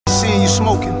me and you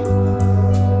smoking.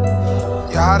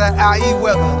 Yeah, how that IE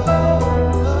weather?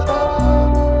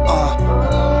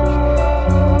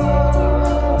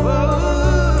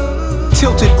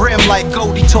 Tilted brim like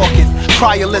Goldie talking.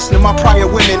 Prior listening, my prior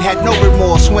women had no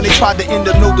remorse when they tried to end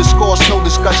the no discourse, no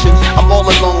discussion. I'm all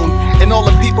alone, and all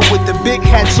the people with the big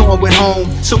hats on went home.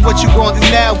 So what you gonna do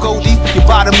now, Goldie? Your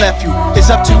bottom left you.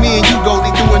 It's up to me and you, Goldie.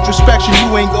 Through introspection,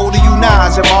 you ain't Goldie, you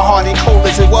Nas. And my heart ain't cold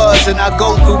as it was, and I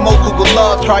go through multiple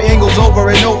love triangles over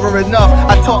and over enough.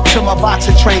 I talk to my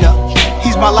boxing trainer.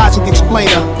 He's my logic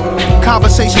explainer.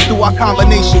 Conversation through our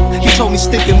combination. He told me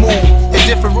stick and move, and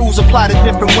different rules apply to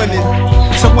different women.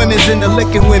 Some women's into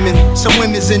licking women, some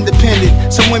women's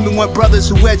independent. Some women want brothers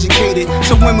who educated.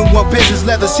 Some women want business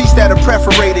leather seats that are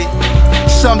perforated.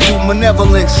 Some do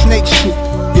malevolent snake shit.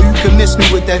 Yeah, you can miss me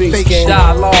with that fake shit.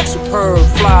 Dialogue superb,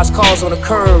 flies cars on a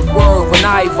curve. Word, when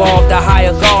I evolved, a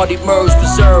higher guard emerged,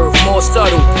 reserved, more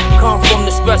subtle. Come from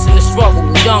the stress and the struggle.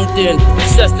 Young then,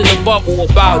 obsessed in a bubble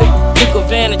about it. Took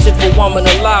advantage if a woman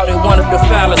allowed it. One of the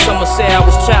foulest, some would say I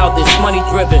was childish, money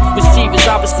driven. Mischievous,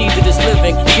 I perceived it as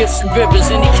living. Gifts and ribbons,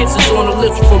 any kisses on the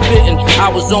lips forbidden. I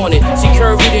was on it. See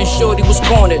curvy, then shorty was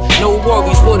cornered. No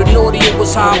worries for the naughty, it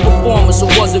was high performance,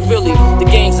 or was it really? The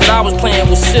games that I was playing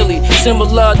was silly.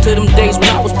 Similar to them days when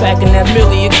I was packing that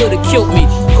milli, it could've killed me.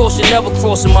 Caution never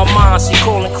crossing my mind, she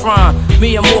calling crime.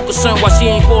 Me, I'm more concerned why she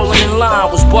ain't falling in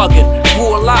line, was bugging.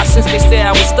 Grew a lot since they said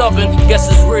I was stubborn. Guess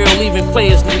it's real, even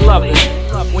players need loving.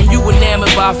 When you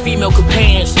enamored by female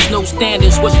companions, there's no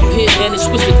standards. What you hit and it's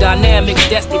twisted dynamics,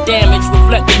 that's the damage.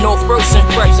 Reflecting no first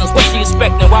impressions. What she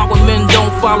expecting? Why when men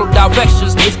don't follow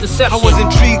directions? It's deception. I was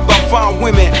intrigued by fine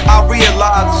women. I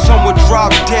realized some would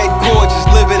drop dead gorgeous,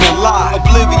 living a lie.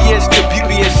 Oblivious to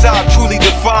beauty inside, truly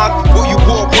defined. Will you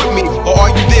walk with me, or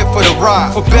are you there for the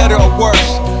ride? For better or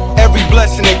worse, every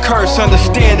blessing and curse,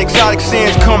 understand exotic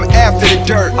sands come after the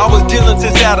dirt. I was dealing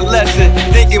since adolescent,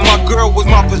 thinking my girl was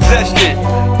my possession.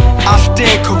 I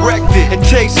stand corrected. It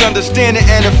takes understanding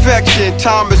and affection.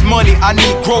 Time is money, I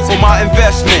need growth for my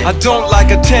investment. I don't like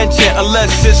attention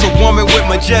unless it's a woman with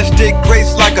majestic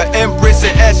grace, like an empress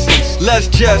in essence. Let's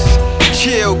just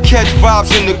chill, catch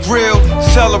vibes in the grill,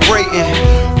 celebrating.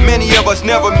 Many of us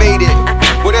never made it.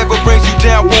 Whatever brings you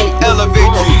down won't elevate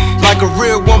you. Like a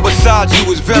real one beside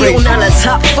you is very Still not a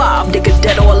top 5, nigga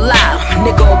dead or alive.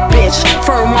 Nigga or bitch,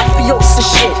 firm mafiosa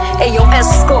shit. Ayo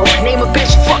Esco, name a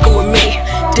bitch fucking with me.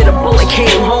 Did a bullet, came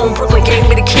home, Brooklyn gave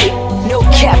me the key. No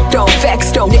cap though,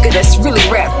 facts though, nigga that's really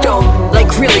rap though. Like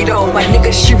really though, my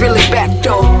nigga she really back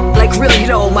though. Like really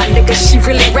though, my nigga she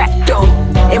really rap though.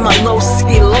 In my low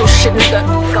ski, low shit nigga.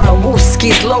 Got my woo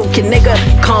skis low kid nigga.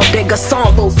 Calm nigga,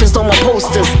 song both is on my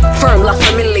posters. Firm La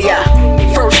Familia,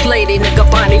 first lady nigga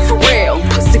Bonnie for real.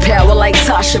 Pussy power like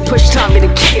Tasha, push Tommy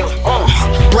to kill.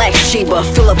 Black Sheba,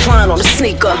 Philip Klein on the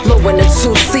sneaker. Low in the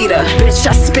 2-seater, bitch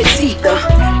I spit ether.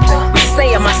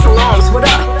 Saying my salams, what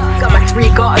up? Got my 3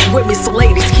 guards with me, so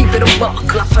ladies keep it a buck.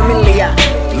 La Familia.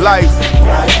 Life,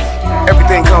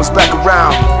 everything comes back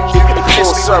around.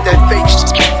 Full circle.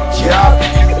 Yeah.